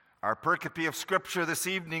Our pericope of Scripture this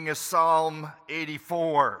evening is Psalm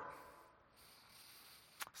 84.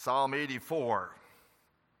 Psalm 84.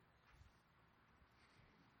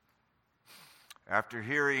 After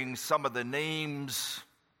hearing some of the names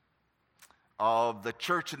of the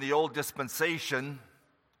church in the Old Dispensation,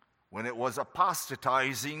 when it was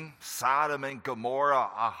apostatizing, Sodom and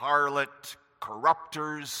Gomorrah, a harlot,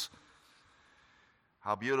 corrupters,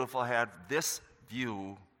 how beautiful had this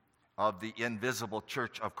view of the invisible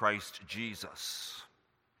church of Christ Jesus.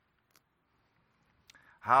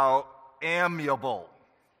 How amiable.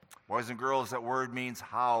 Boys and girls, that word means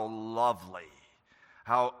how lovely.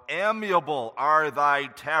 How amiable are thy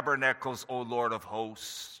tabernacles, O Lord of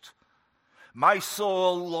hosts. My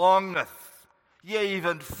soul longeth, yea,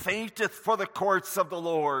 even fainteth for the courts of the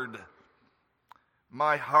Lord.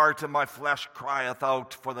 My heart and my flesh crieth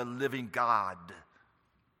out for the living God.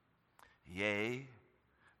 Yea,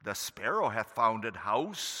 the sparrow hath founded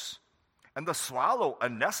house, and the swallow a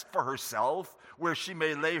nest for herself, where she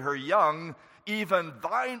may lay her young, even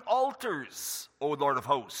thine altars, O Lord of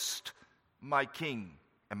hosts, my King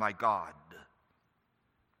and my God.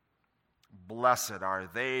 Blessed are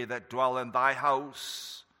they that dwell in thy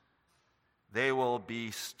house. They will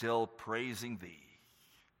be still praising thee.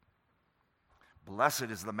 Blessed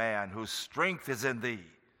is the man whose strength is in thee,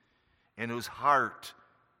 in whose heart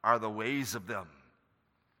are the ways of them,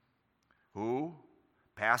 who,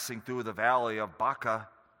 passing through the valley of Baca,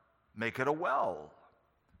 make it a well.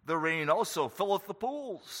 The rain also filleth the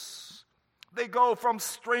pools. They go from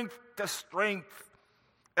strength to strength.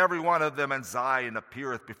 Every one of them in Zion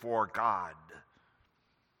appeareth before God.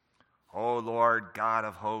 O Lord God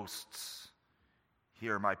of hosts,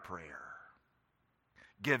 hear my prayer.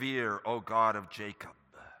 Give ear, O God of Jacob.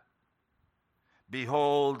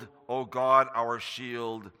 Behold, O God, our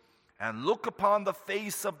shield, and look upon the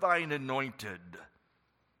face of thine anointed.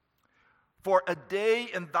 For a day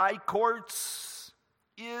in thy courts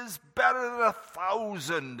is better than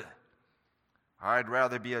 1,000. I'd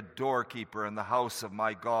rather be a doorkeeper in the house of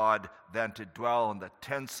my God than to dwell in the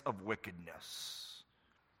tents of wickedness.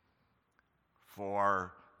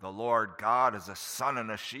 For the Lord God is a sun and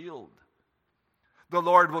a shield. The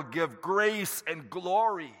Lord will give grace and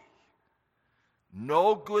glory.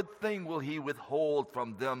 No good thing will he withhold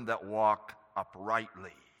from them that walk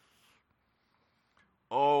uprightly.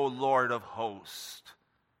 O Lord of hosts,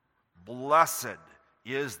 blessed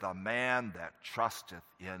is the man that trusteth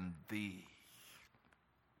in thee.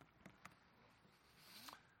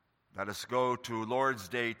 Let us go to Lord's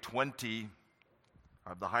Day 20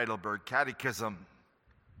 of the Heidelberg Catechism.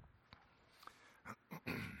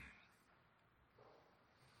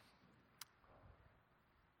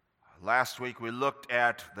 Last week we looked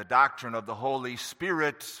at the doctrine of the Holy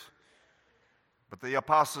Spirit, but the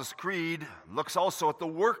Apostles' Creed looks also at the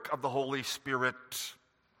work of the Holy Spirit,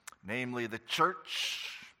 namely the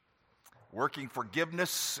church, working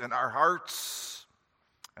forgiveness in our hearts,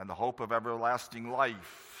 and the hope of everlasting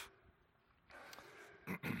life.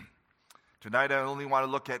 Tonight I only want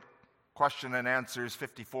to look at question and answers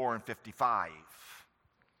 54 and 55.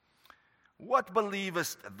 What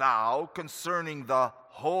believest thou concerning the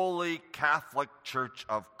Holy Catholic Church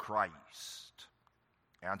of Christ?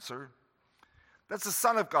 Answer, that's the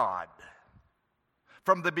Son of God.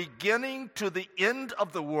 From the beginning to the end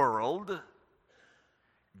of the world,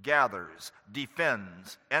 gathers,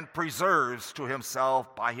 defends, and preserves to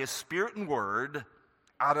himself by his Spirit and Word,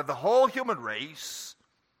 out of the whole human race,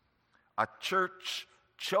 a church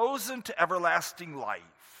chosen to everlasting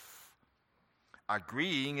life,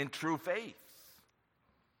 agreeing in true faith,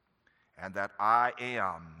 and that I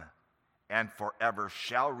am and forever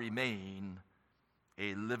shall remain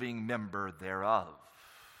a living member thereof.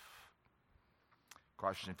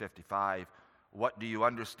 Question 55, what do you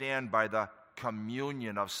understand by the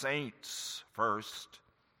communion of saints? First,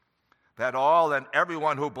 that all and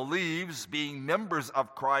everyone who believes, being members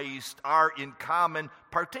of Christ, are in common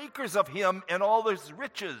partakers of him in all his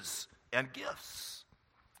riches and gifts.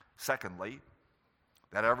 Secondly,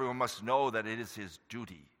 that everyone must know that it is his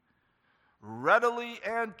duty readily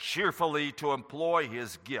and cheerfully to employ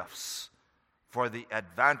his gifts for the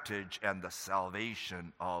advantage and the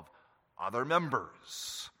salvation of other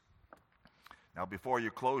members. Now, before you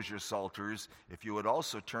close your psalters, if you would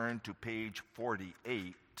also turn to page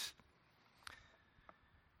 48,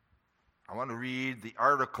 I want to read the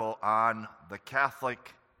article on the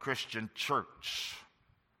Catholic Christian Church,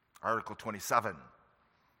 Article 27.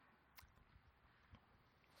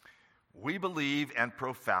 We believe and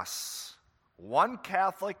profess one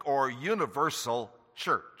Catholic or universal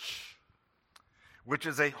church, which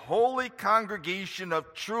is a holy congregation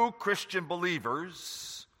of true Christian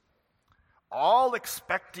believers, all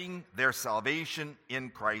expecting their salvation in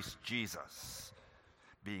Christ Jesus,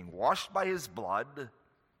 being washed by his blood,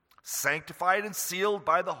 sanctified and sealed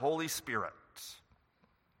by the Holy Spirit.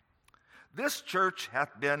 This church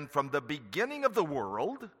hath been from the beginning of the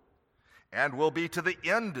world, and will be to the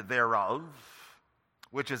end thereof,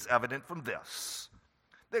 which is evident from this,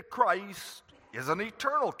 that Christ is an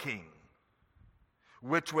eternal king,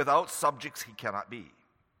 which without subjects he cannot be.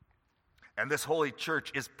 And this holy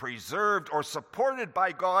church is preserved or supported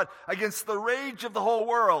by God against the rage of the whole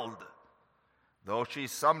world, though she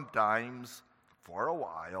sometimes, for a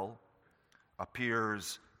while,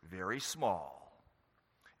 appears very small,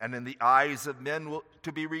 and in the eyes of men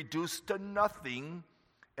to be reduced to nothing,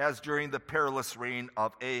 as during the perilous reign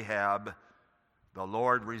of Ahab, the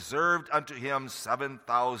Lord reserved unto him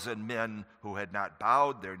 7,000 men who had not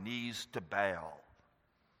bowed their knees to Baal.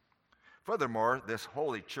 Furthermore, this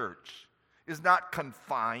holy church is not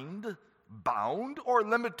confined, bound, or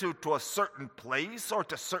limited to a certain place or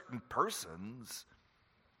to certain persons,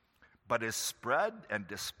 but is spread and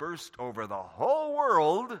dispersed over the whole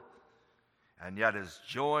world, and yet is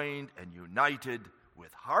joined and united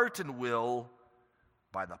with heart and will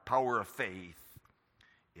by the power of faith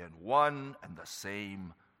in one and the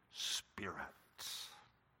same Spirit.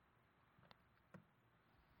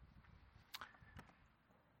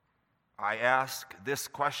 I ask this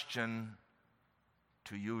question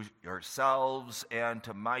to you yourselves and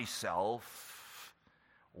to myself: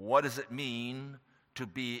 what does it mean to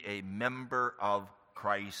be a member of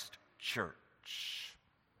Christ Church?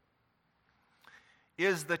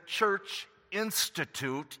 Is the church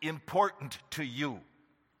institute important to you?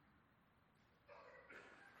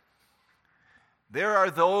 There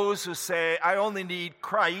are those who say, I only need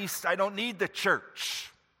Christ, I don't need the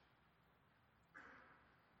church.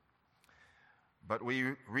 But we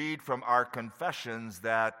read from our confessions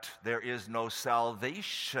that there is no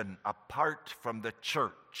salvation apart from the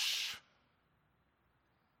church.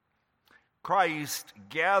 Christ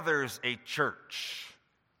gathers a church.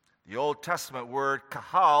 The Old Testament word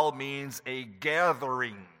kahal means a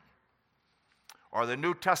gathering, or the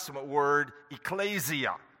New Testament word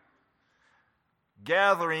ecclesia,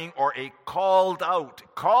 gathering or a called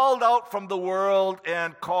out from the world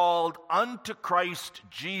and called unto Christ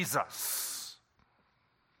Jesus.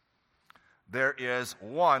 There is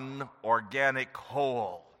one organic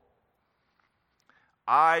whole.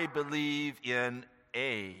 I believe in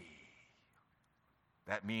a,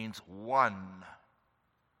 that means one,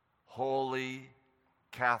 holy,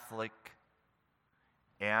 Catholic,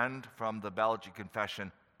 and from the Belgian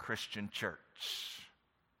Confession, Christian church.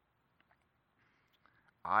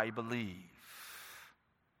 I believe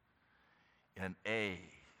in a.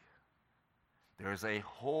 There's a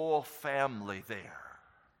whole family there.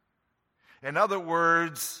 In other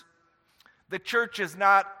words, the church is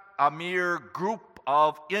not a mere group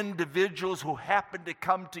of individuals who happen to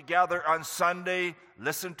come together on Sunday,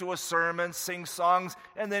 listen to a sermon, sing songs,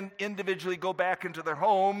 and then individually go back into their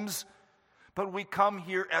homes. But we come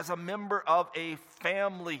here as a member of a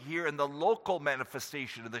family here in the local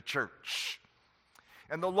manifestation of the church.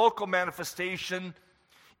 And the local manifestation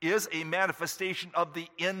is a manifestation of the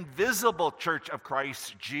invisible church of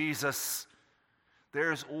Christ Jesus.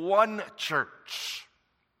 There's one church,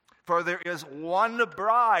 for there is one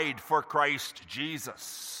bride for Christ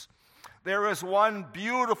Jesus. There is one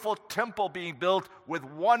beautiful temple being built with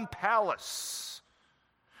one palace.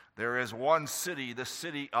 There is one city, the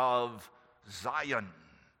city of Zion.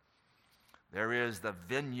 There is the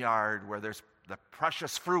vineyard where there's the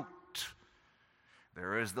precious fruit.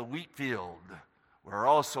 There is the wheat field, where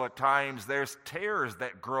also at times there's tares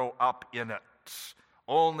that grow up in it,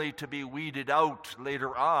 only to be weeded out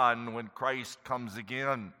later on when Christ comes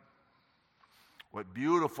again. What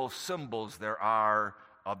beautiful symbols there are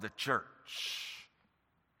of the church.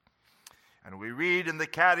 And we read in the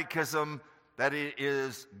Catechism that it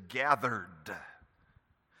is gathered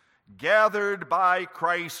by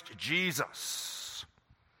Christ Jesus.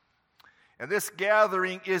 And this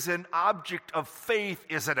gathering is an object of faith,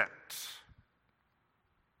 isn't it?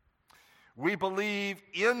 We believe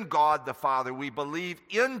in God the Father. We believe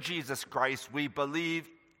in Jesus Christ. We believe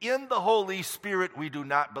in the Holy Spirit. We do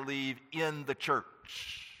not believe in the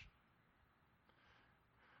church.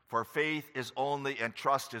 For faith is only and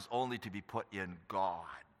trust is only to be put in God.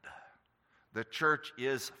 The church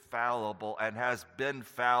is fallible and has been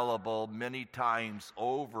fallible many times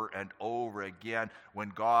over and over again when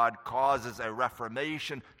God causes a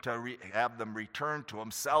reformation to have them return to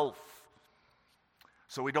himself.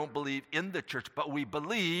 So we don't believe in the church, but we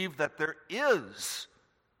believe that there is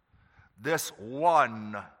this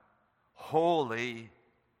one holy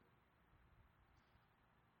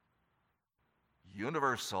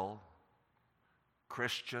universal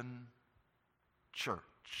Christian church.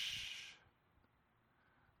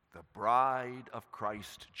 The bride of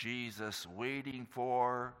Christ Jesus waiting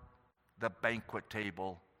for the banquet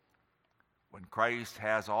table when Christ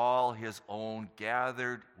has all his own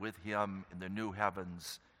gathered with him in the new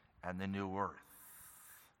heavens and the new earth.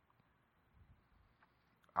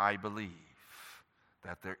 I believe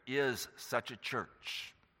that there is such a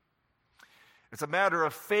church. It's a matter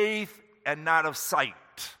of faith and not of sight.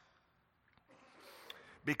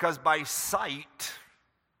 Because by sight,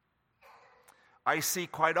 I see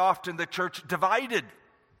quite often the church divided.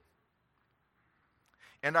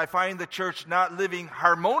 And I find the church not living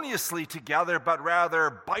harmoniously together, but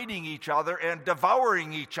rather biting each other and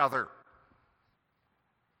devouring each other.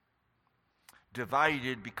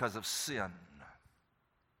 Divided because of sin.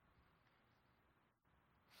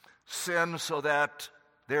 Sin so that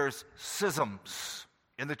there's schisms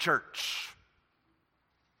in the church.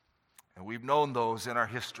 And we've known those in our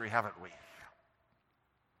history, haven't we?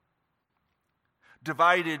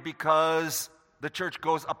 Divided because the church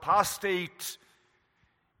goes apostate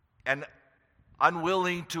and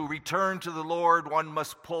unwilling to return to the Lord. One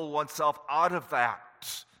must pull oneself out of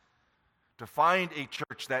that to find a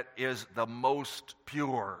church that is the most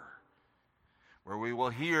pure, where we will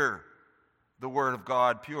hear the Word of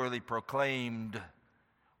God purely proclaimed,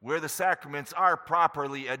 where the sacraments are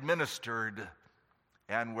properly administered,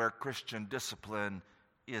 and where Christian discipline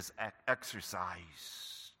is exercised.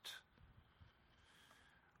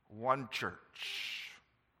 One church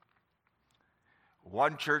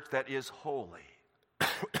that is holy.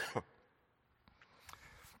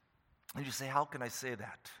 And you say, how can I say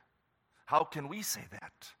that? How can we say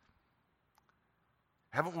that?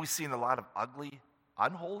 Haven't we seen a lot of ugly,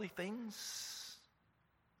 unholy things?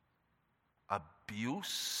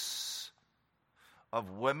 Abuse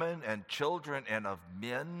of women and children and of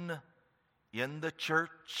men in the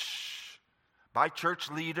church, by church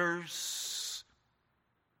leaders,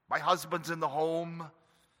 by husbands in the home,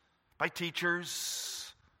 by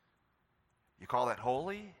teachers. You call that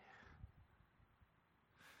holy?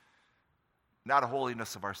 Not a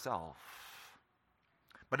holiness of ourselves,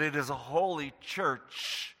 but it is a holy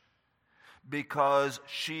church because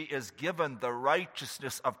she is given the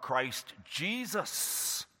righteousness of Christ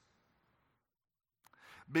Jesus.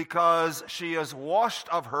 Because she is washed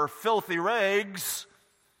of her filthy rags,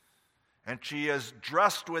 and she is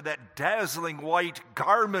dressed with that dazzling white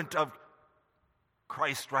garment of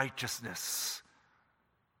Christ's righteousness.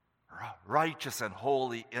 Righteous and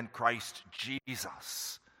holy in Christ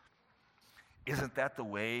Jesus. Isn't that the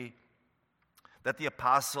way that the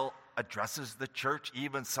apostle addresses the church,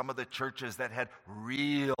 even some of the churches that had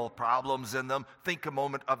real problems in them? Think a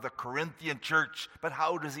moment of the Corinthian church, but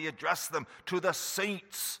how does he address them? To the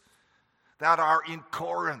saints that are in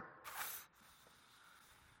Corinth.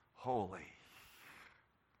 Holy.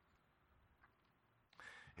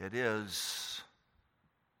 It is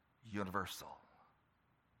universal.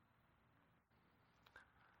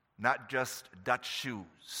 Not just Dutch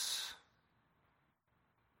shoes.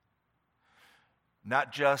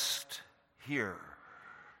 Not just here.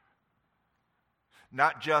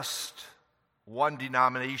 Not just one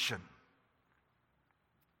denomination.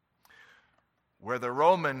 Where the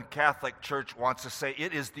Roman Catholic Church wants to say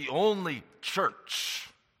it is the only church.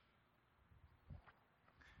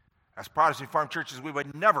 As Protestant Reformed churches, we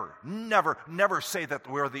would never say that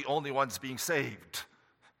we're the only ones being saved.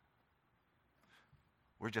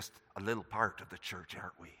 We're just a little part of the church,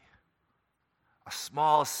 aren't we? A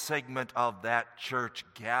small segment of that church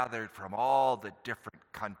gathered from all the different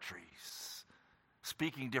countries,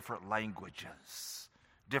 speaking different languages,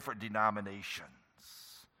 different denominations.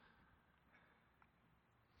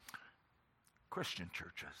 Christian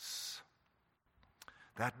churches.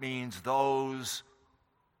 That means those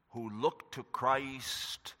who look to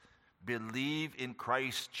Christ, believe in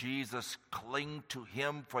Christ Jesus, cling to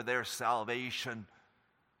him for their salvation.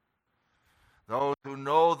 Those who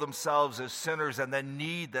know themselves as sinners and then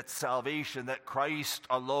need that salvation that Christ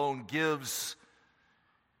alone gives.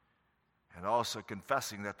 And also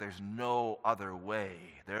confessing that there's no other way,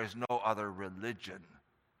 there's no other religion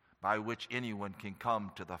by which anyone can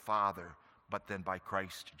come to the Father but then by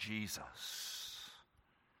Christ Jesus.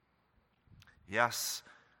 Yes,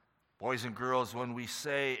 boys and girls, when we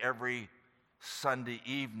say every Sunday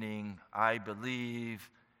evening, I believe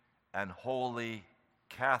an holy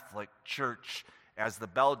Catholic Church, as the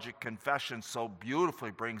Belgic Confession so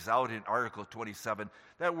beautifully brings out in Article 27,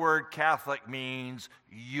 that word Catholic means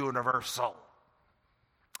universal.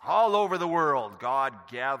 All over the world, God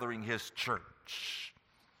gathering his church.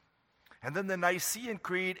 And then the Nicene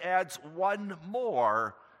Creed adds one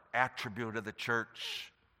more attribute of the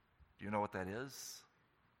church. Do you know what that is?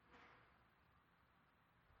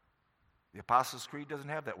 The Apostles' Creed doesn't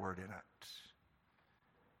have that word in it.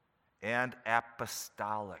 And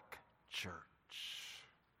apostolic church.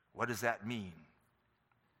 What does that mean?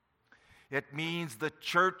 It means the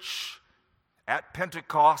church at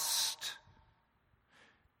Pentecost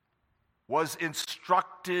was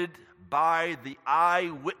instructed by the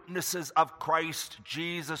eyewitnesses of Christ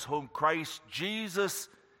Jesus, whom Christ Jesus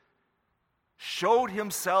showed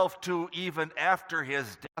himself to even after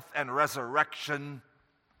his death and resurrection,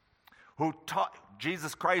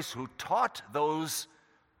 Jesus Christ, who taught those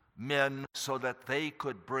men so that they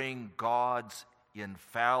could bring God's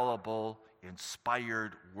infallible,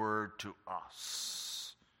 inspired word to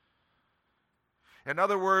us. In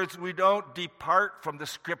other words, we don't depart from the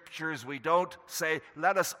Scriptures. We don't say,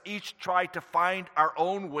 let us each try to find our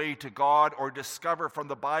own way to God or discover from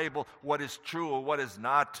the Bible what is true or what is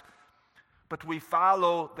not. But we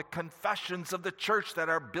follow the confessions of the church that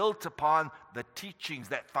are built upon the teachings,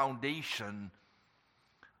 that foundation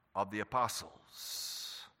of the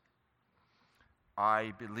apostles.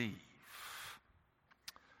 I believe.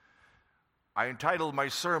 I entitled my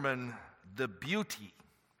sermon, The Beauty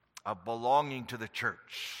of Belonging to the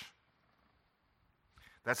Church.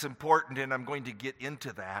 That's important, and I'm going to get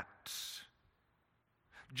into that.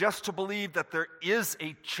 Just to believe that there is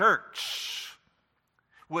a church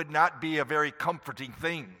would not be a very comforting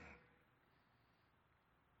thing.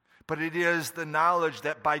 But it is the knowledge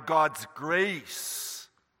that by God's grace,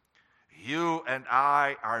 you and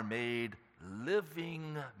I are made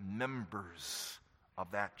living members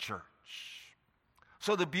of that church.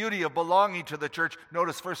 So the beauty of belonging to the church,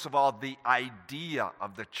 notice first of all the idea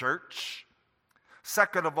of the church.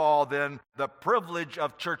 Second of all, then, the privilege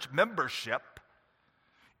of church membership.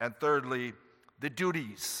 And thirdly, the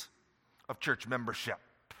duties of church membership.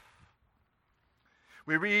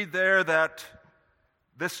 We read there that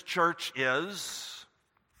this church is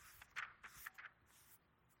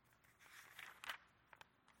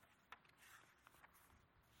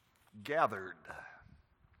gathered.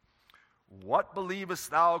 What believest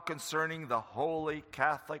thou concerning the Holy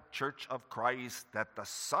Catholic Church of Christ, that the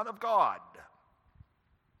Son of God,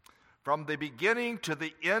 from the beginning to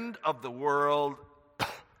the end of the world,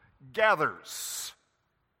 gathers.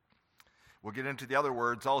 We'll get into the other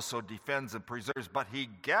words also, defends and preserves, but he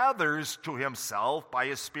gathers to himself by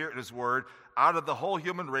his Spirit and his word out of the whole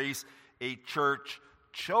human race a church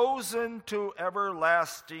chosen to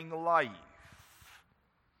everlasting life.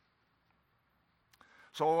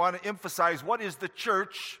 So I want to emphasize, what is the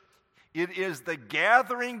church? It is the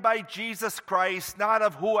gathering by Jesus Christ, not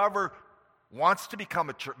of whoever wants to become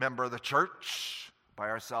a member of the church. By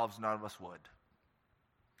ourselves, none of us would.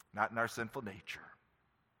 Not in our sinful nature.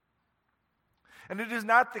 And it is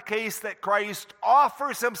not the case that Christ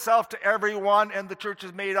offers himself to everyone and the church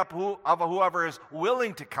is made up of whoever is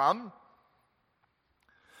willing to come.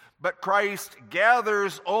 But Christ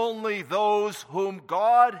gathers only those whom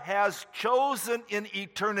God has chosen in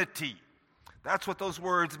eternity. That's what those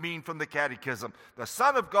words mean from the Catechism. The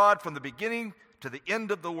Son of God, from the beginning to the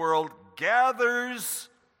end of the world, gathers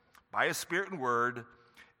by his Spirit and word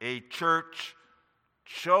a church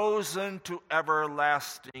chosen to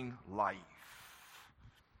everlasting life.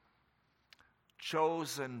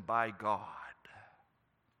 Chosen by God.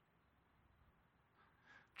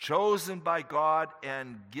 Chosen by God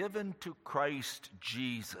and given to Christ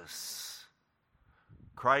Jesus.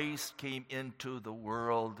 Christ came into the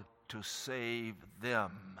world to save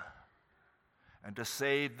them, and to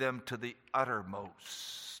save them to the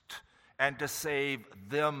uttermost, and to save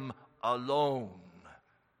them alone,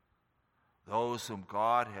 those whom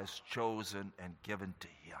God has chosen and given to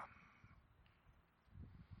him.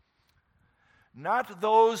 Not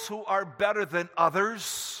those who are better than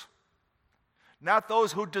others, not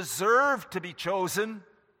those who deserve to be chosen.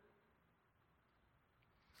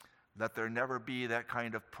 Let there never be that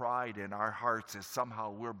kind of pride in our hearts as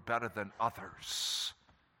somehow we're better than others.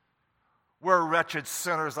 We're wretched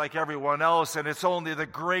sinners like everyone else, and it's only the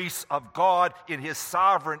grace of God in his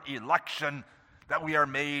sovereign election that we are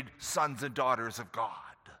made sons and daughters of God.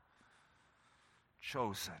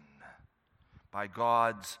 Chosen by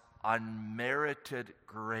God's unmerited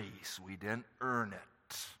grace. We didn't earn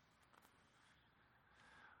it.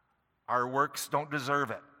 Our works don't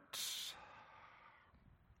deserve it,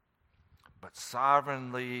 but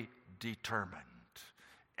sovereignly determined.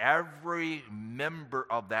 Every member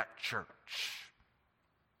of that church,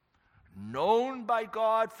 known by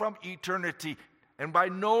God from eternity, and by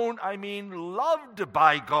known I mean loved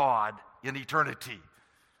by God in eternity,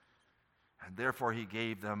 and therefore he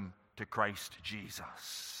gave them to Christ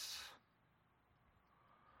Jesus.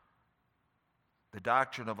 The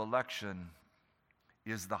doctrine of election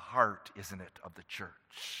is the heart, isn't it, of the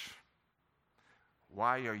church.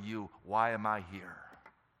 Why am I here?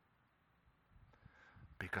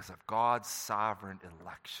 Because of God's sovereign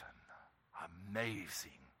election.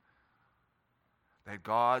 Amazing that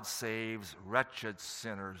God saves wretched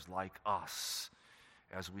sinners like us,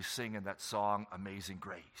 as we sing in that song, Amazing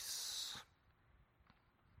Grace.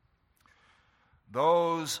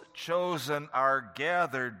 Those chosen are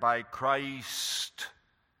gathered by Christ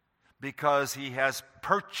because he has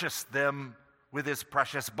purchased them with his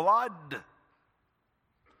precious blood.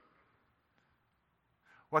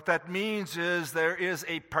 What that means is there is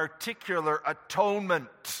a particular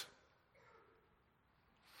atonement.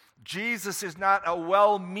 Jesus is not a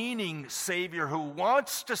well-meaning Savior who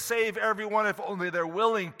wants to save everyone if only they're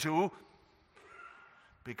willing to,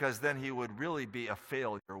 because then he would really be a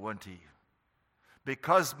failure, wouldn't he?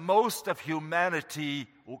 Because most of humanity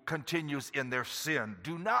continues in their sin,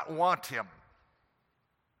 do not want him.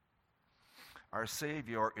 Our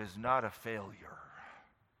Savior is not a failure.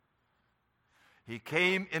 He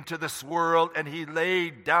came into this world and he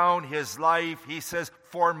laid down his life, he says,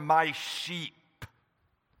 for my sheep.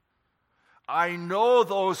 I know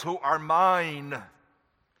those who are mine,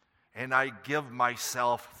 and I give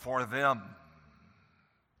myself for them.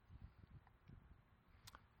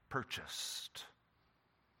 Purchased.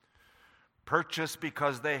 Purchased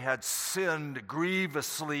because they had sinned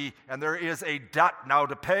grievously, and there is a debt now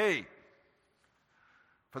to pay.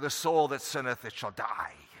 For the soul that sinneth, it shall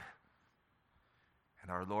die.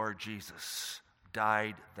 And our Lord Jesus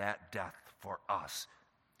died that death for us,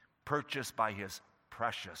 purchased by his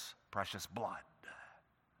precious blood.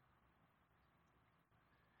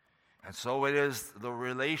 And so it is the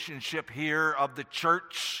relationship here of the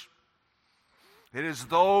church. It is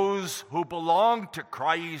those who belong to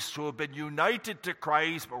Christ, who have been united to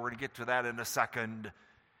Christ, but we're going to get to that in a second,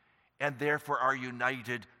 and therefore are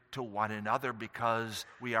united to one another because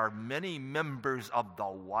we are many members of the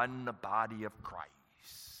one body of Christ.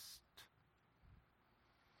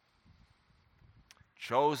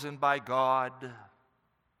 Chosen by God,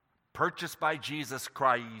 purchased by Jesus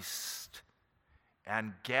Christ,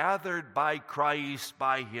 and gathered by Christ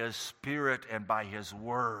by his Spirit and by his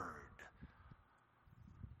Word.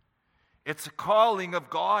 It's a calling of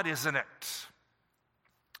God, isn't it?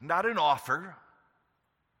 Not an offer,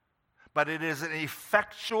 but it is an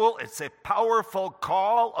effectual, it's a powerful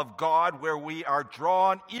call of God where we are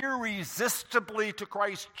drawn irresistibly to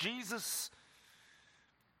Christ Jesus.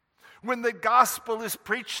 When the gospel is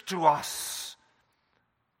preached to us,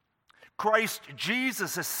 Christ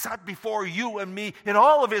Jesus is set before you and me in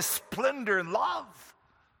all of his splendor and love.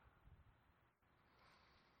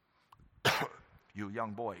 You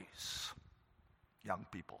young boys, young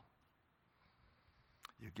people,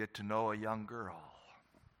 you get to know a young girl.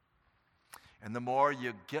 And the more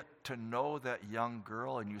you get to know that young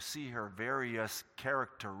girl and you see her various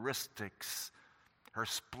characteristics, her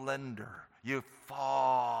splendor, you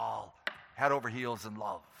fall head over heels in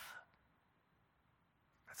love.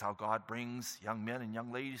 That's how God brings young men and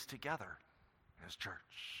young ladies together in his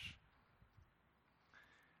church.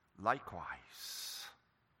 Likewise,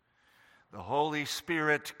 the Holy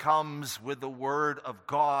Spirit comes with the Word of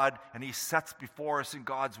God, and he sets before us in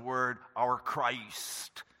God's Word our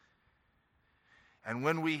Christ. And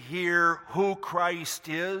when we hear who Christ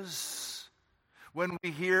is, when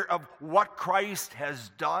we hear of what Christ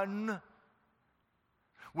has done,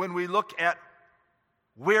 when we look at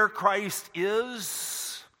where Christ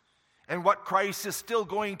is and what Christ is still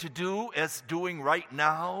going to do, as doing right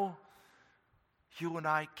now, you and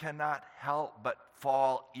I cannot help but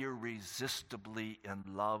fall irresistibly in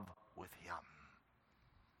love with him.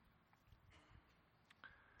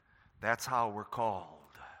 That's how we're called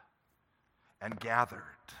and gathered.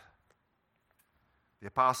 The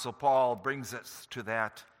Apostle Paul brings us to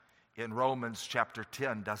that in Romans chapter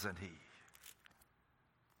 10, doesn't he?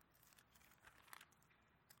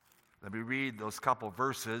 Let me read those couple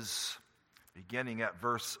verses, beginning at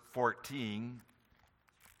verse 14.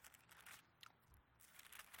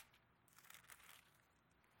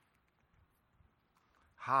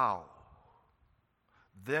 How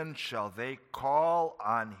then shall they call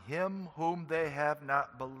on him whom they have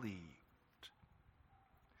not believed?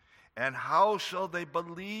 And how shall they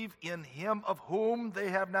believe in him of whom they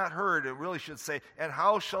have not heard? It really should say, and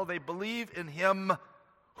how shall they believe in him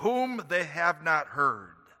whom they have not heard?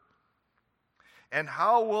 And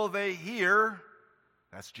how will they hear,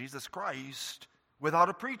 that's Jesus Christ, without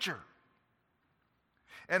a preacher?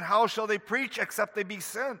 And how shall they preach except they be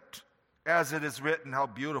sent? As it is written, how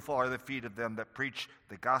beautiful are the feet of them that preach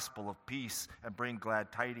the gospel of peace and bring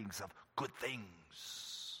glad tidings of good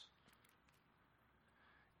things.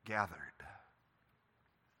 Gathered.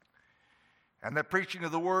 And the preaching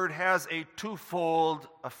of the word has a twofold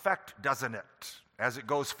effect, doesn't it? As it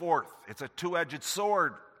goes forth, it's a two-edged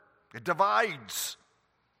sword. It divides.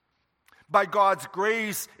 By God's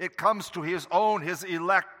grace, it comes to his own, his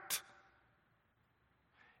elect,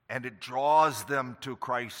 and it draws them to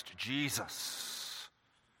Christ Jesus.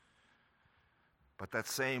 But that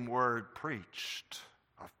same word preached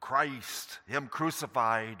of Christ, him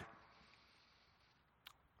crucified,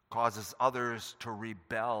 causes others to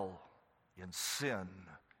rebel in sin,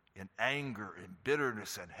 in anger, in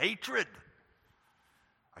bitterness, and hatred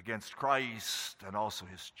against Christ and also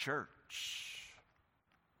his church.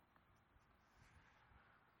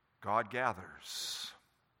 God gathers.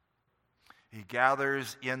 He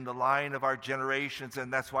gathers in the line of our generations,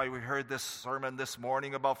 and that's why we heard this sermon this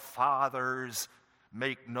morning about fathers,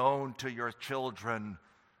 make known to your children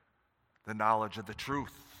the knowledge of the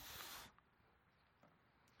truth.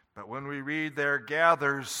 But when we read there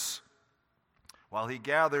gathers, while he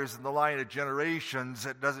gathers in the line of generations,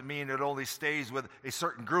 it doesn't mean it only stays with a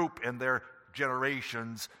certain group in their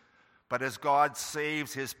generations, but as God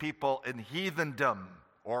saves his people in heathendom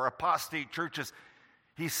or apostate churches,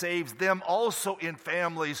 he saves them also in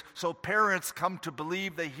families. So parents come to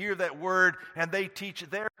believe, they hear that word, and they teach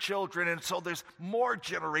their children, and so there's more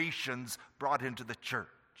generations brought into the church.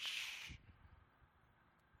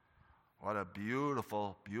 What a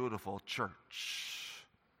beautiful, beautiful church.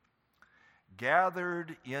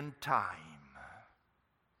 Gathered in time.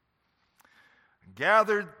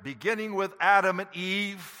 Gathered beginning with Adam and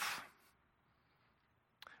Eve,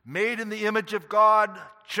 made in the image of God,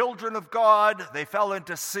 children of God. They fell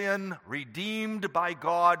into sin, redeemed by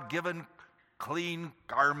God, given clean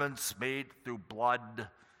garments made through blood.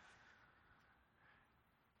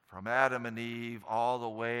 From Adam and Eve all the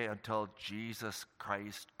way until Jesus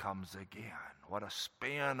Christ comes again. What a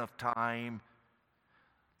span of time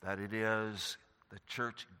that it is, the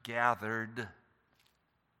church gathered,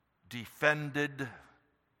 defended,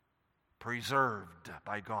 preserved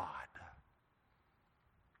by God.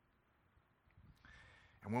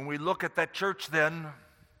 And when we look at that church then,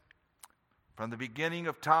 from the beginning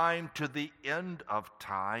of time to the end of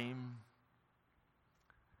time,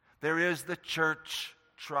 there is the church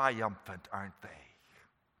triumphant, aren't they?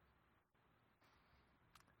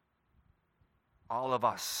 All of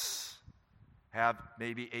us have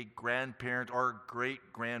maybe a grandparent or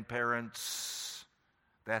great-grandparents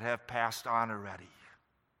that have passed on already.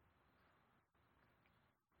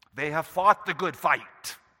 They have fought the good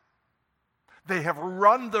fight. They have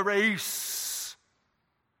run the race.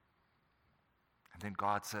 And then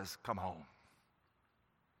God says, come home.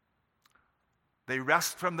 They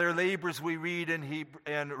rest from their labors, we read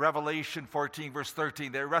in Revelation 14, verse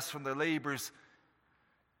 13. They rest from their labors,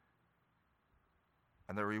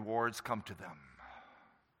 and the rewards come to them.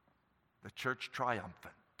 The church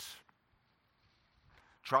triumphant.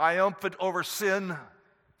 Triumphant over sin,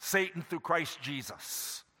 Satan through Christ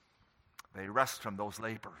Jesus. They rest from those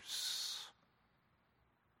labors.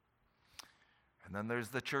 And then there's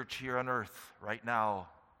the church here on earth right now.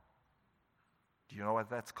 Do you know what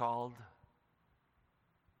that's called?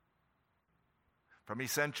 From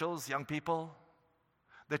Essentials, young people,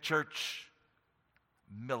 the church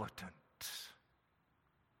militant.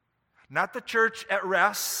 Not the church at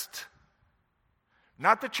rest,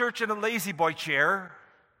 not the church in a lazy boy chair,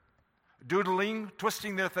 doodling,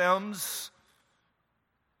 twisting their thumbs,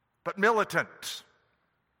 but militant.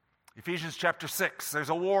 Ephesians chapter 6, there's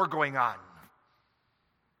a war going on.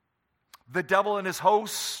 The devil and his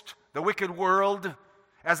host, the wicked world,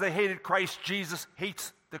 as they hated Christ Jesus,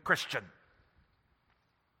 hates the Christian.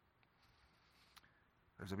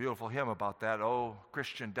 There's a beautiful hymn about that. Oh,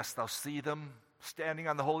 Christian, dost thou see them standing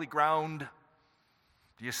on the holy ground?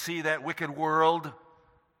 Do you see that wicked world?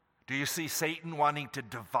 Do you see Satan wanting to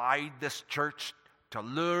divide this church, to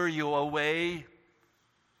lure you away?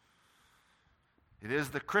 It is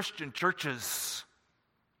the Christian churches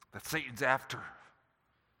that Satan's after.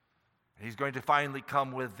 He's going to finally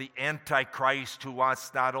come with the Antichrist who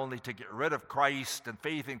wants not only to get rid of Christ and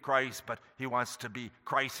faith in Christ, but he wants to be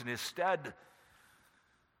Christ in his stead.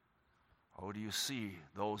 Oh, do you see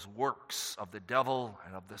those works of the devil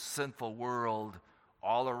and of the sinful world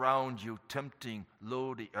all around you, tempting,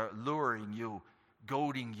 luring you,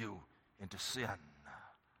 goading you into sin?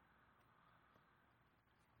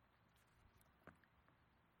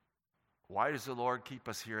 Why does the Lord keep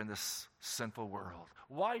us here in this sinful world?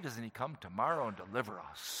 Why doesn't he come tomorrow and deliver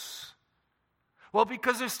us? Well,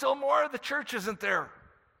 because there's still more of the church, isn't there?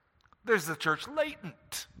 There's the church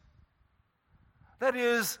latent. That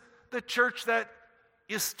is, the church that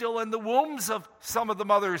is still in the wombs of some of the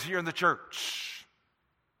mothers here in the church.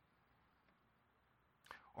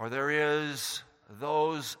 Or there is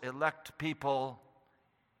those elect people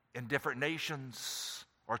in different nations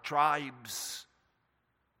or tribes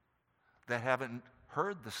that haven't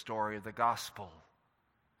heard the story of the gospel,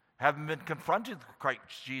 haven't been confronted with Christ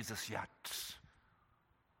Jesus yet.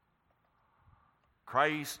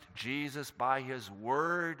 Christ Jesus, by his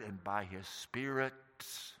word and by his Spirit,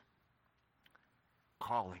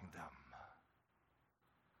 calling them.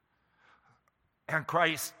 And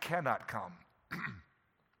Christ cannot come,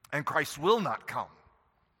 and Christ will not come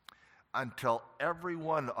until every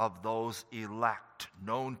one of those elect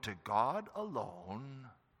known to God alone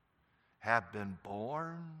have been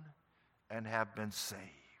born and have been saved.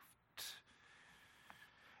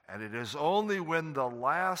 And it is only when the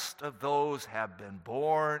last of those have been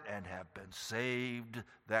born and have been saved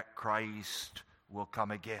that Christ will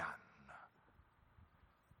come again.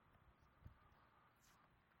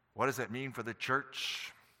 What does it mean for the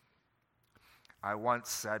church? I once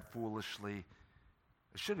said foolishly,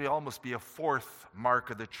 it should almost be a fourth mark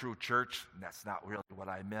of the true church. And that's not really what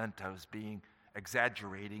I meant. I was being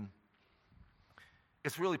exaggerating.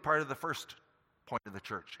 It's really part of the first point of the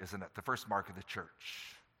church, isn't it? The first mark of the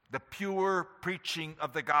church. The pure preaching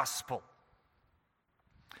of the gospel.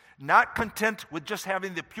 Not content with just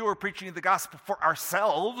having the pure preaching of the gospel for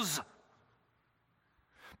ourselves,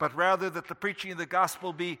 but rather that the preaching of the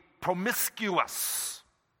gospel be promiscuous.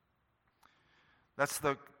 That's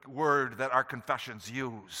the word that our confessions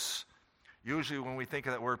use. Usually when we think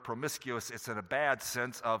of that word promiscuous, it's in a bad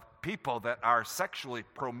sense of people that are sexually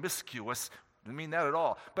promiscuous. I don't mean that at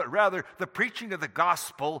all. But rather, the preaching of the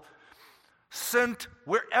gospel sent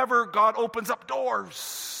wherever God opens up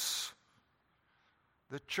doors.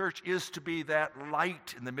 The church is to be that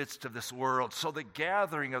light in the midst of this world. So the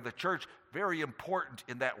gathering of the church, very important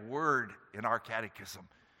in that word in our catechism,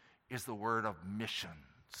 is the word of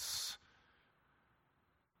missions.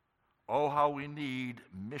 Oh, how we need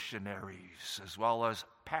missionaries as well as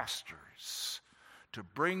pastors to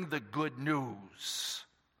bring the good news,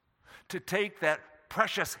 to take that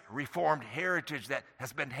precious Reformed heritage that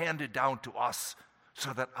has been handed down to us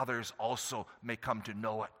so that others also may come to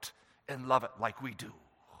know it and love it like we do.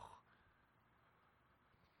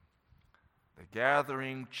 The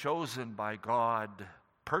gathering chosen by God,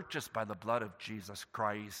 purchased by the blood of Jesus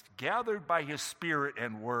Christ, gathered by his Spirit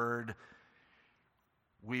and word,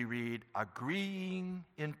 we read, agreeing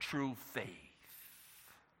in true faith.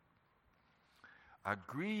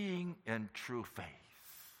 Agreeing in true faith.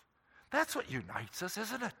 That's what unites us,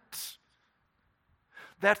 isn't it?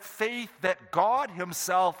 That faith that God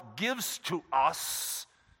himself gives to us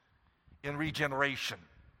in regeneration.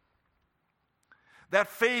 That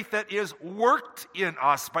faith that is worked in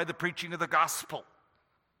us by the preaching of the gospel.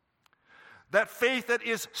 That faith that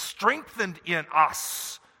is strengthened in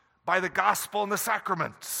us by the gospel and the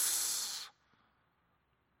sacraments.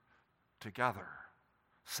 Together,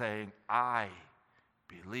 saying, I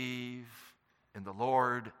believe in the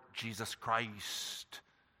Lord Jesus Christ,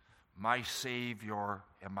 my Savior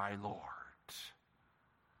and my Lord.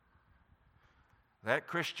 That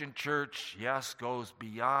Christian church, yes, goes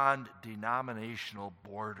beyond denominational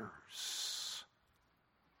borders.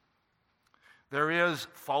 There is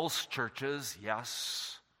false churches,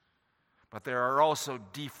 yes, but there are also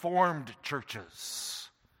deformed churches.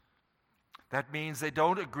 That means they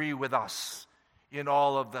don't agree with us in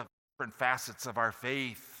all of the different facets of our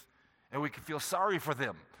faith, and we can feel sorry for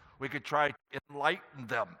them. We could try to enlighten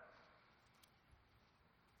them.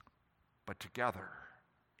 But together,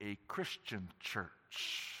 a Christian church,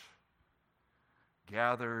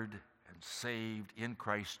 gathered and saved in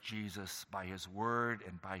Christ Jesus by his word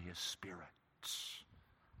and by his Spirit.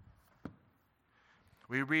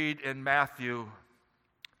 We read in Matthew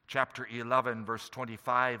chapter 11, verse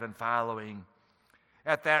 25 and following,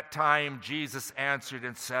 at that time Jesus answered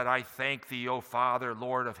and said, I thank thee, O Father,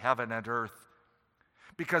 Lord of heaven and earth,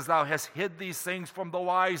 because thou hast hid these things from the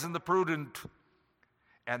wise and the prudent,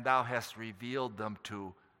 and thou hast revealed them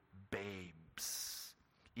to babes.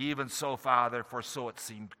 Even so, Father, for so it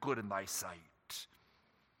seemed good in thy sight.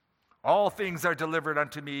 All things are delivered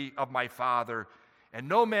unto me of my Father, and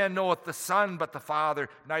no man knoweth the Son but the Father,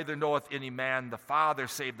 neither knoweth any man the Father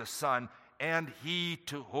save the Son, and he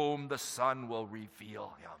to whom the Son will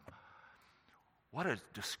reveal him. What a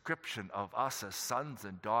description of us as sons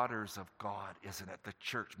and daughters of God, isn't it? The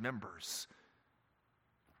church members.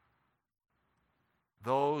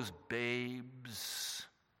 Those babes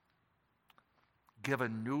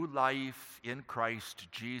given new life in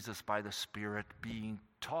Christ Jesus by the Spirit, being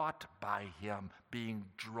taught by Him, being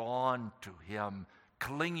drawn to Him,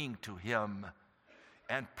 clinging to Him,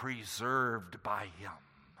 and preserved by Him.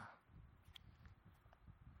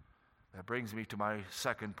 That brings me to my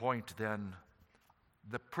second point then,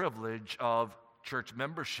 the privilege of church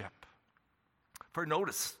membership. For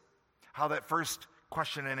notice how that first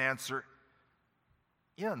question and answer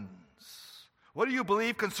ends. What do you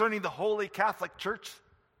believe concerning the Holy Catholic Church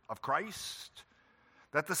of Christ?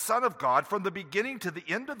 That the Son of God, from the beginning to the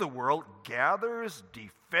end of the world, gathers,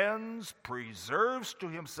 defends, preserves to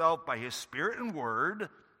Himself by His Spirit and Word,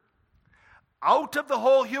 out of the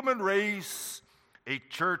whole human race, a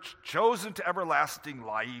church chosen to everlasting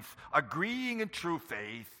life, agreeing in true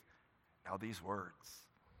faith. Now these words,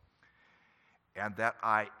 and that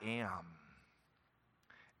I am,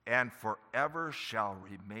 and forever shall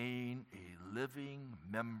remain a living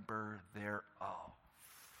member thereof.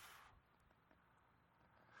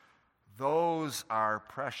 Those are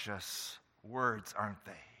precious words, aren't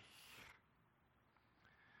they?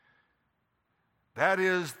 That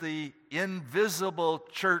is the invisible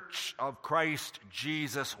church of Christ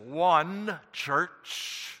Jesus, one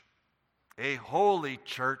church, a holy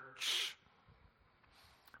church,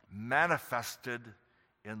 manifested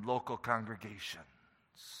in local congregations.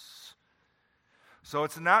 So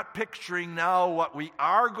it's not picturing now what we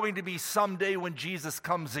are going to be someday when Jesus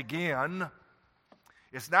comes again.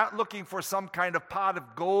 It's not looking for some kind of pot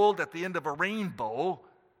of gold at the end of a rainbow,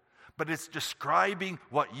 but it's describing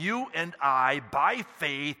what you and I, by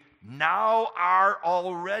faith, now are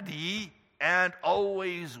already and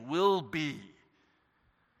always will be.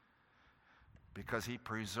 Because He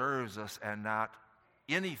preserves us, and not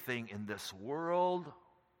anything in this world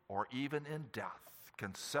or even in death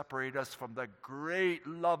can separate us from the great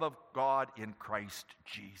love of God in Christ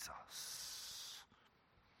Jesus.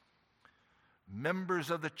 Members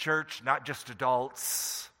of the church, not just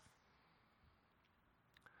adults.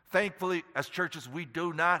 Thankfully, as churches, we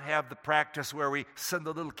do not have the practice where we send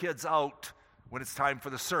the little kids out when it's time for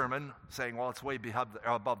the sermon, saying, well, it's way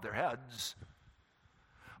above their heads.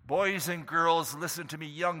 Boys and girls, listen to me,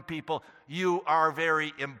 young people, you are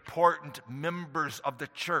very important members of the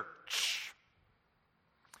church.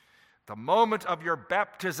 The moment of your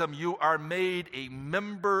baptism, you are made a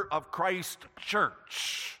member of Christ's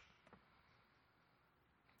church.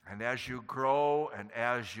 And as you grow and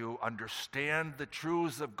as you understand the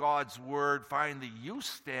truths of God's Word, finally you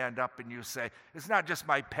stand up and you say, it's not just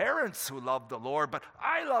my parents who love the Lord, but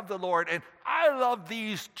I love the Lord, and I love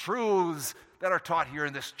these truths that are taught here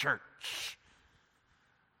in this church.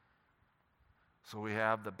 So we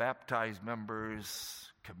have the baptized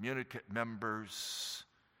members, communicant members,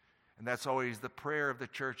 and that's always the prayer of the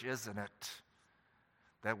church, isn't it?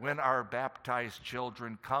 That when our baptized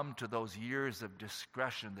children come to those years of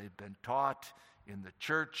discretion, they've been taught in the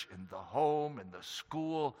church, in the home, in the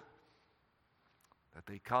school, that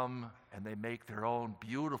they come and they make their own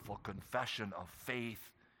beautiful confession of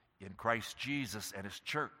faith in Christ Jesus and His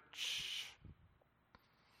church.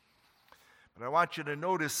 But I want you to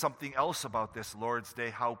notice something else about this Lord's Day,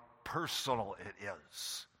 how personal it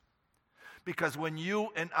is. Because when you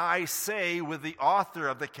and I say with the author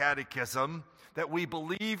of the Catechism that we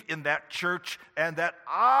believe in that church and that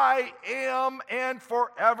I am and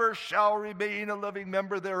forever shall remain a living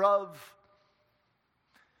member thereof,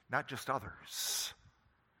 not just others,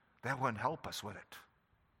 that wouldn't help us, would it?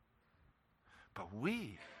 But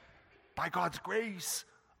we, by God's grace,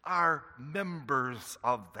 are members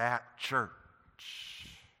of that church.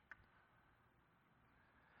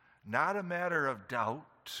 Not a matter of doubt.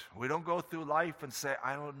 We don't go through life and say,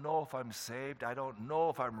 I don't know if I'm saved. I don't know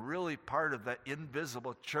if I'm really part of the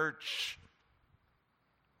invisible church.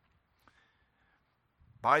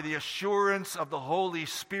 By the assurance of the Holy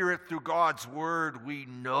Spirit through God's Word, we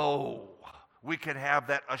know. We can have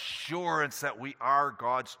that assurance that we are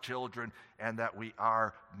God's children and that we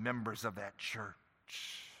are members of that church.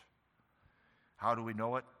 How do we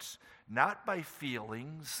know it? Not by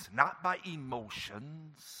feelings, not by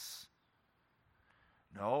emotions.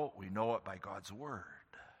 No, we know it by God's Word,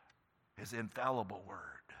 His infallible Word.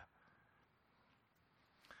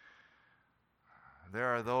 There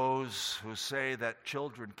are those who say that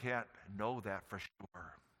children can't know that for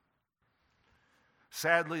sure.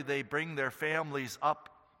 Sadly, they bring their families up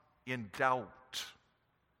in doubt.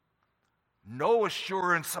 No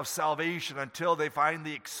assurance of salvation until they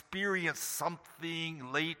finally experience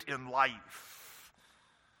something late in life.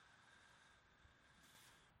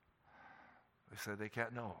 They say they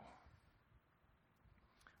can't know.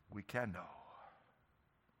 We can know.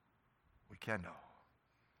 We can know.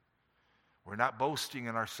 We're not boasting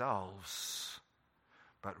in ourselves,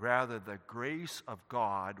 but rather the grace of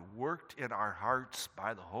God worked in our hearts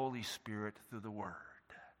by the Holy Spirit through the Word.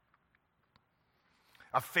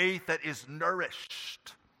 A faith that is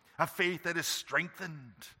nourished, a faith that is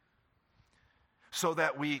strengthened, so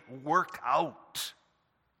that we work out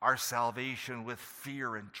our salvation with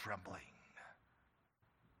fear and trembling.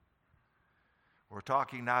 We're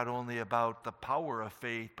talking not only about the power of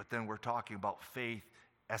faith, but then we're talking about faith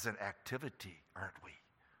as an activity, aren't we?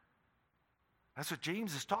 That's what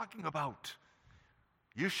James is talking about.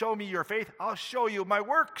 You show me your faith, I'll show you my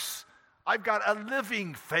works. I've got a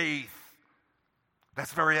living faith.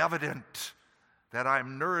 That's very evident that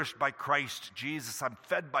I'm nourished by Christ Jesus. I'm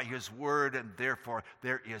fed by his word, and therefore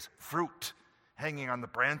there is fruit hanging on the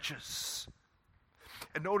branches.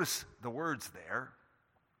 And notice the words there.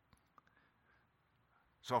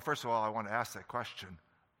 So first of all, I want to ask that question.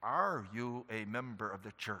 Are you a member of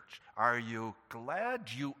the church? Are you glad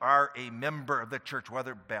you are a member of the church,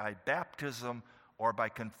 whether by baptism or by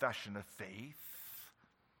confession of faith?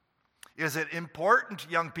 Is it important,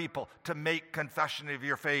 young people, to make confession of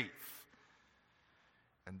your faith?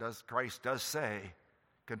 And Christ does say,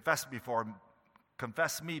 confess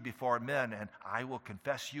me before men, and I will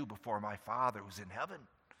confess you before my Father who's in heaven.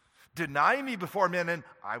 Deny me before men, and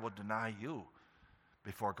I will deny you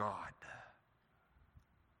before God.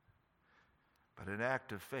 But an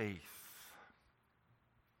act of faith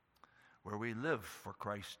where we live for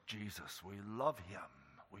Christ Jesus, we love him,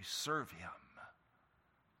 we serve him.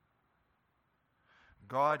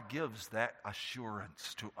 God gives that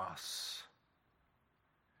assurance to us.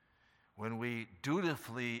 When we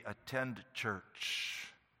dutifully attend church,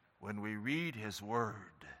 when we read his word,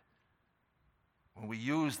 when we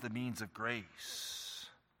use the means of grace,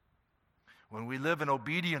 when we live in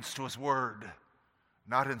obedience to his word,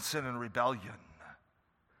 not in sin and rebellion.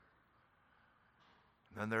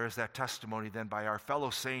 Then there is that testimony then by our fellow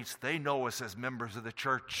saints. They know us as members of the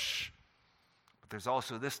church. But there's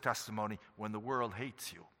also this testimony when the world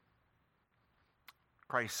hates you.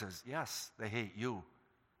 Christ says, yes, they hate you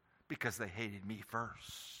because they hated me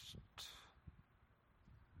first.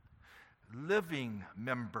 Living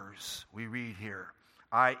members, we read here.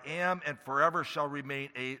 I am and forever shall remain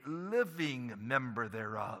a living member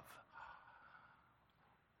thereof.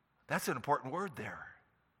 That's an important word there.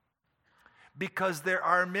 Because there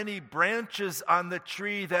are many branches on the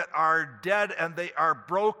tree that are dead and they are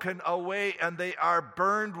broken away and they are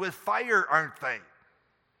burned with fire, aren't they?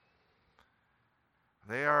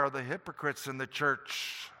 They are the hypocrites in the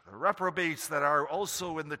church, the reprobates that are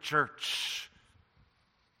also in the church.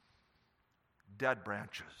 Dead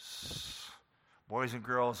branches. Boys and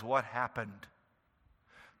girls, what happened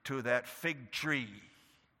to that fig tree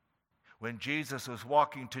when Jesus was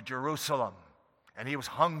walking to Jerusalem and he was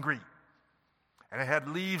hungry and it had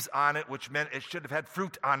leaves on it, which meant it should have had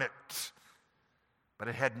fruit on it, but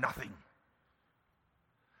it had nothing?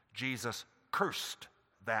 Jesus cursed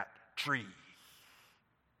that tree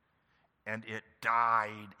and it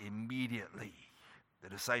died immediately. The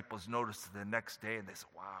disciples noticed it the next day and they said,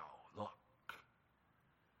 wow, look.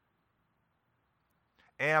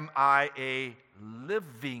 Am I a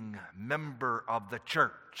living member of the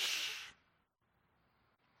church?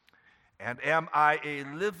 And am I a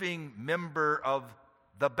living member of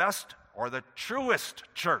the best or the truest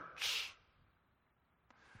church?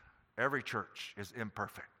 Every church is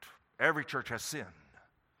imperfect. Every church has sin.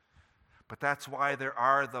 But that's why there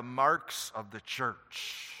are the marks of the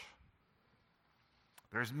church.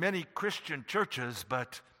 There's many Christian churches,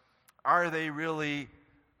 but are they really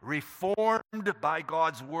reformed by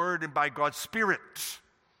God's word and by God's Spirit?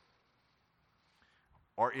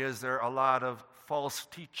 Or is there a lot of false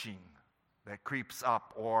teaching that creeps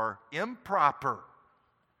up, or improper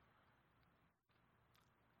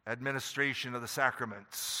administration of the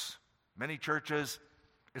sacraments? Many churches,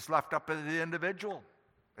 it's left up to the individual.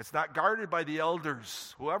 It's not guarded by the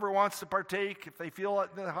elders. Whoever wants to partake, if they feel it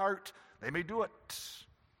in their heart, they may do it.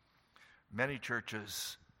 Many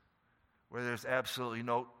churches where there's absolutely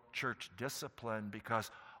no church discipline because,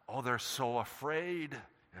 they're so afraid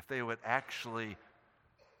if they would actually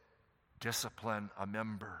discipline a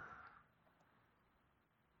member.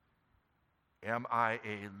 Am I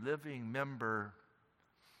a living member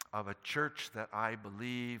of a church that I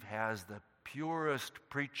believe has the purest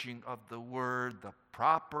preaching of the word, the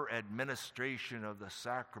proper administration of the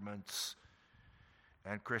sacraments,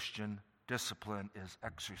 and Christian discipline is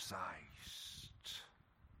exercised?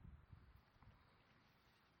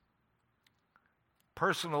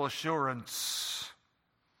 Personal assurance,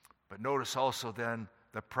 but notice also then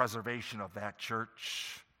the preservation of that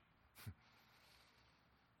church.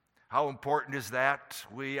 How important is that?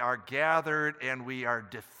 We are gathered and we are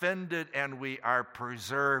defended and we are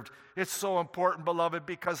preserved. It's so important, beloved,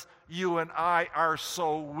 because you and I are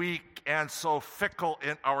so weak and so fickle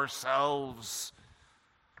in ourselves.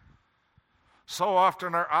 So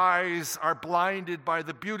often our eyes are blinded by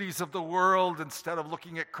the beauties of the world instead of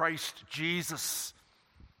looking at Christ Jesus.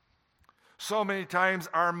 So many times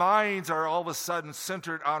our minds are all of a sudden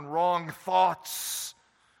centered on wrong thoughts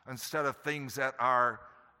instead of things that are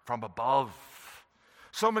from above.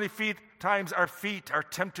 So many times our feet are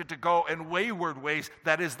tempted to go in wayward ways.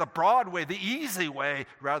 That is the broad way, the easy way,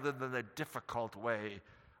 rather than the difficult way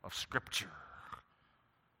of Scripture.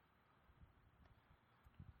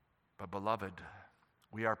 But beloved,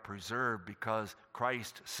 we are preserved because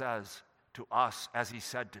Christ says to us, as he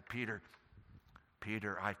said to Peter,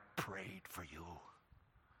 Peter, I prayed for you.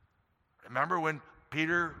 Remember when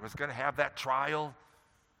Peter was going to have that trial?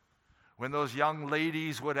 When those young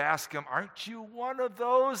ladies would ask him, aren't you one of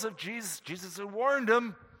those of Jesus? Jesus had warned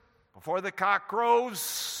him before the cock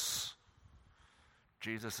crows.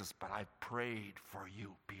 Jesus says, but I prayed for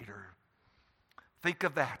you, Peter. Think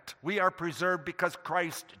of that. We are preserved because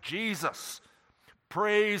Christ Jesus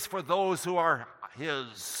prays for those who are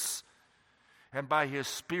his. And by his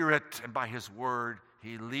Spirit and by his word,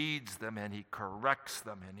 he leads them and he corrects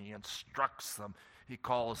them and he instructs them. He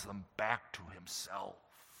calls them back to himself.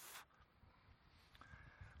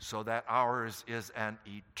 So that ours is an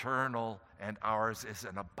eternal and ours is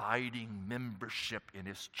an abiding membership in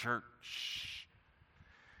his church.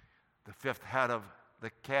 The fifth head of the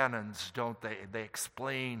canons, don't they? They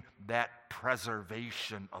explain that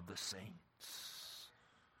preservation of the saints.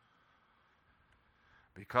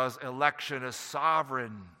 Because election is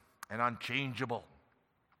sovereign and unchangeable.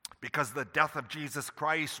 Because the death of Jesus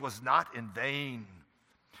Christ was not in vain.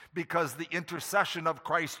 Because the intercession of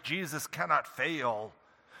Christ Jesus cannot fail.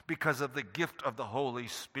 Because of the gift of the Holy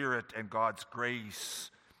Spirit and God's grace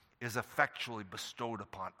is effectually bestowed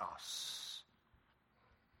upon us.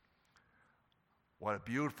 What a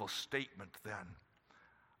beautiful statement then.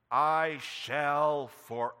 I shall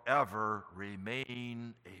forever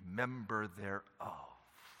remain a member thereof.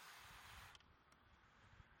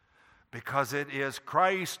 Because it is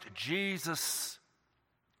Christ Jesus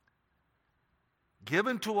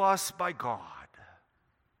given to us by God.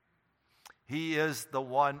 He is the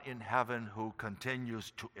one in heaven who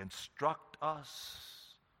continues to instruct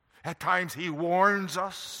us. At times he warns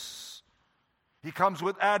us. He comes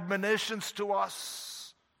with admonitions to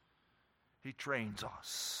us. He trains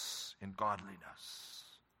us in godliness.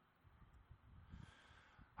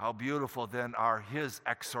 How beautiful then are his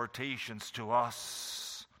exhortations to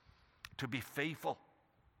us to be faithful,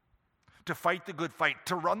 to fight the good fight,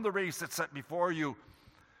 to run the race that's set before you.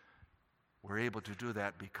 We're able to do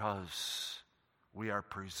that because we are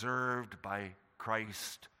preserved by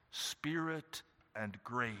Christ's Spirit and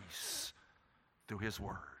grace through his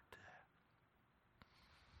word.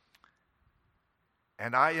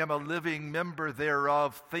 And I am a living member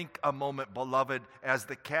thereof. Think a moment, beloved, as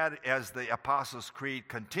the Apostles' Creed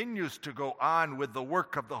continues to go on with the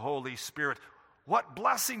work of the Holy Spirit. What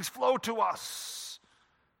blessings flow to us.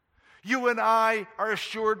 You and I are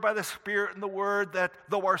assured by the Spirit and the Word that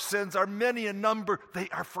though our sins are many in number, they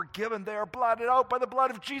are forgiven. They are blotted out by the blood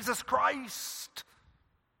of Jesus Christ.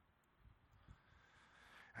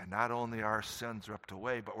 And not only are our sins ripped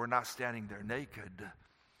away, but we're not standing there naked,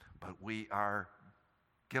 but we are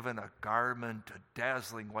given a garment, a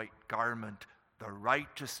dazzling white garment. The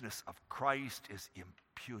righteousness of Christ is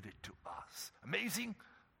imputed to us. Amazing.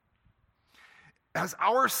 As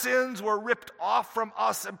our sins were ripped off from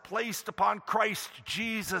us and placed upon Christ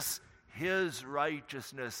Jesus, his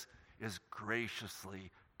righteousness is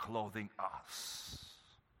graciously clothing us.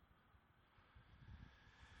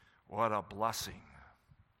 What a blessing.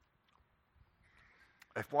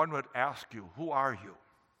 If one would ask you, who are you?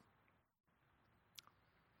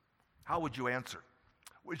 How would you answer?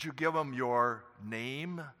 Would you give them your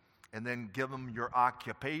name and then give them your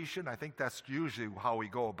occupation? I think that's usually how we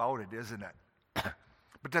go about it, isn't it?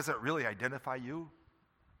 But does it really identify you?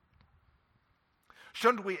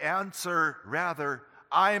 Shouldn't we answer rather,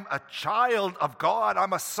 I'm a child of God,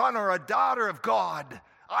 I'm a son or a daughter of God.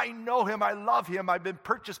 I know him, I love him, I've been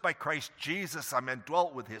purchased by Christ Jesus, I'm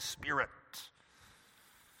indwelt with his Spirit.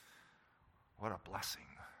 What a blessing.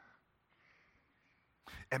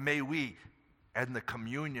 And may we, in the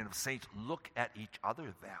communion of saints, look at each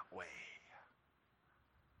other that way.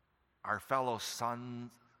 Our fellow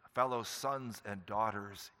sons and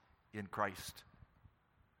daughters in Christ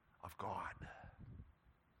of God.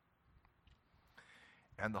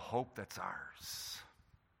 And the hope that's ours.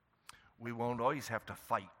 We won't always have to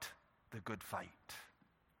fight the good fight.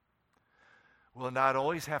 We'll not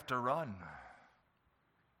always have to run.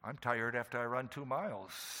 I'm tired after I run 2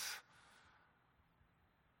 miles.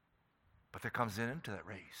 But there comes an end to that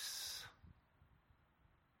race.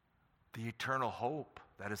 The eternal hope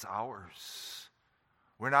that is ours.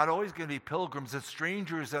 We're not always going to be pilgrims and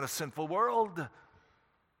strangers in a sinful world.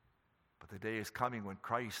 But the day is coming when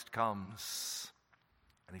Christ comes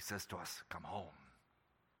and he says to us, come home.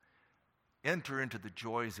 Enter into the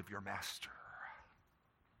joys of your master.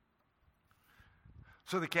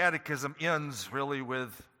 So the catechism ends really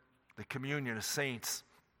with the communion of saints.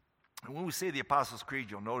 And when we say the Apostles' Creed,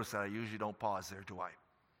 you'll notice that I usually don't pause there, do I?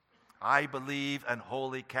 I believe in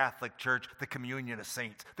Holy Catholic Church, the communion of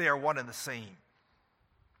saints. They are one and the same.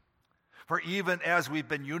 For even as we've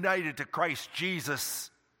been united to Christ Jesus,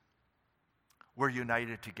 we're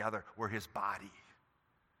united together. We're his body.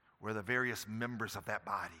 We're the various members of that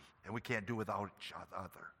body, and we can't do without each other.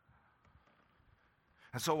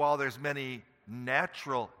 And so while there's many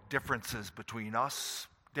natural differences between us,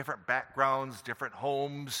 different backgrounds, different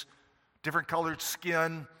homes, different colored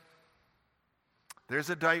skin,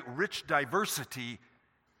 there's a rich diversity,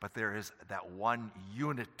 but there is that one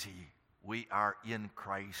unity. We are in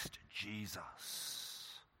Christ Jesus.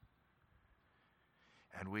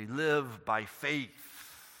 And we live by faith.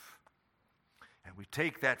 And we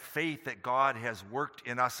take that faith that God has worked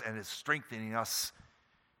in us and is strengthening us,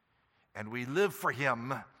 and we live for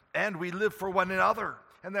him, and we live for one another.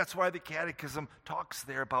 And that's why the Catechism talks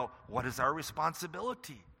there about what is our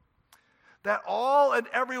responsibility. That all and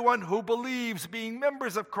everyone who believes, being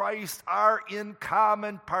members of Christ, are in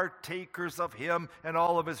common partakers of him and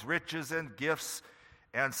all of his riches and gifts.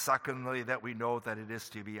 And secondly, that we know that it is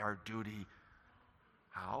to be our duty.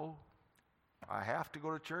 How? I have to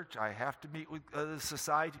go to church? I have to meet with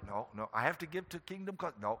society? No. I have to give to kingdom?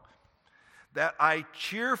 No. That I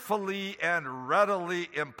cheerfully and readily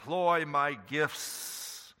employ my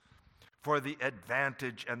gifts for the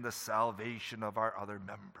advantage and the salvation of our other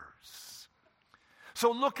members.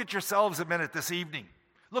 So look at yourselves a minute this evening.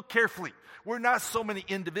 Look carefully. We're not so many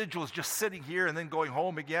individuals just sitting here and then going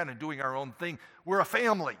home again and doing our own thing. We're a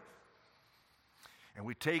family. And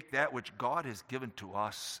we take that which God has given to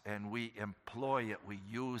us and we employ it. We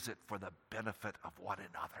use it for the benefit of one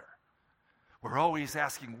another. We're always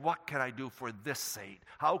asking, what can I do for this saint?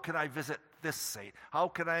 How can I visit this saint? How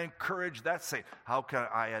can I encourage that saint? How can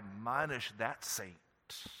I admonish that saint?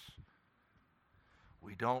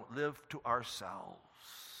 We don't live to ourselves.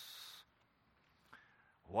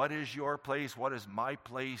 What is your place? What is my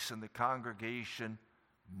place in the congregation?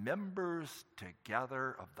 Members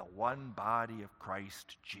together of the one body of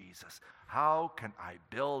Christ Jesus. How can I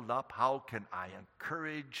build up? How can I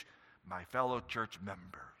encourage my fellow church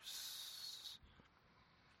members?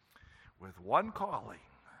 With one calling.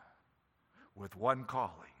 With one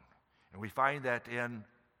calling. And we find that in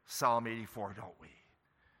Psalm 84, don't we?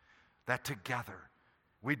 That together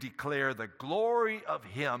we declare the glory of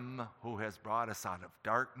him who has brought us out of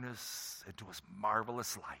darkness into his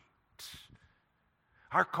marvelous light.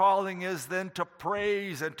 Our calling is then to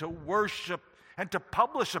praise and to worship and to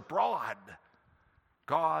publish abroad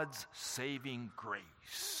God's saving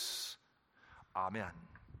grace. Amen.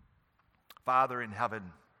 Father in heaven,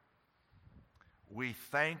 we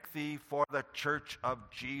thank thee for the church of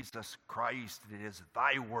Jesus Christ. It is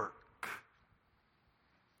thy work.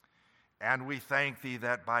 And we thank thee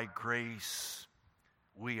that by grace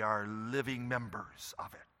we are living members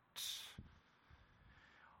of it.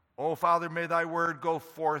 Oh, Father, may thy word go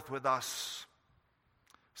forth with us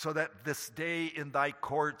so that this day in thy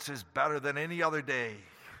courts is better than any other day.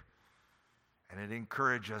 And it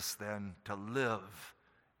encourages us then to live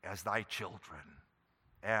as thy children,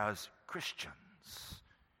 as Christians.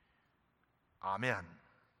 Amen.